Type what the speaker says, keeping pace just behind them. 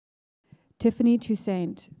Tiffany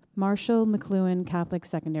Toussaint, Marshall McLuhan Catholic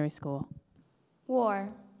Secondary School. War,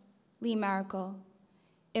 Lee Maracle.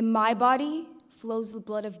 In my body flows the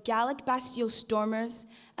blood of Gallic Bastille stormers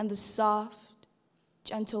and the soft,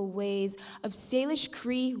 gentle ways of Salish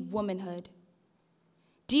Cree womanhood.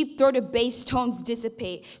 Deep-throated bass tones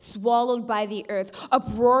dissipate, swallowed by the earth.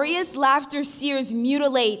 Uproarious laughter sears,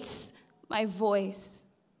 mutilates my voice.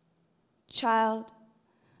 Child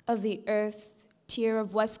of the earth, tear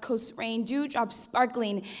of West Coast rain, dewdrops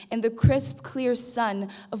sparkling in the crisp, clear sun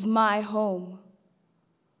of my home.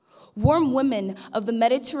 Warm women of the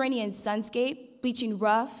Mediterranean sunscape, bleaching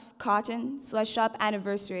rough, cotton, sweatshop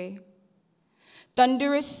anniversary.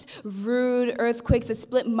 Thunderous, rude earthquakes that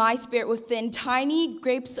split my spirit within. Tiny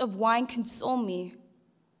grapes of wine console me.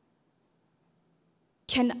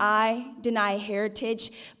 Can I deny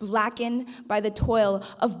heritage blackened by the toil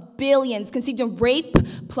of billions conceived in rape,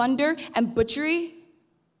 plunder, and butchery?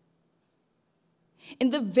 In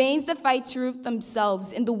the veins that fight to root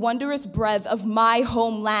themselves in the wondrous breath of my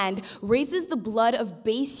homeland races the blood of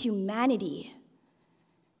base humanity.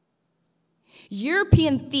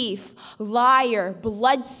 European thief, liar,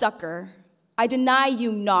 bloodsucker, I deny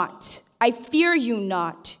you not. I fear you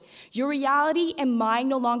not. Your reality and mine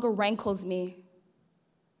no longer rankles me.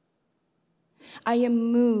 I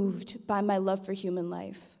am moved by my love for human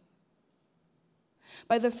life,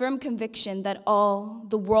 by the firm conviction that all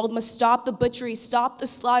the world must stop the butchery, stop the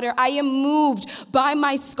slaughter. I am moved by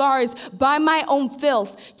my scars, by my own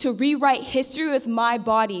filth, to rewrite history with my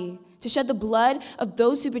body, to shed the blood of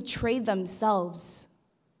those who betrayed themselves.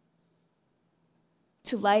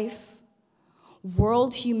 To life,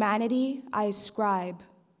 world humanity, I ascribe.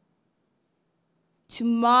 To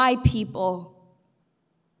my people,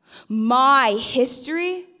 my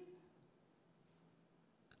history,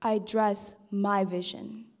 I address my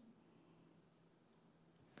vision.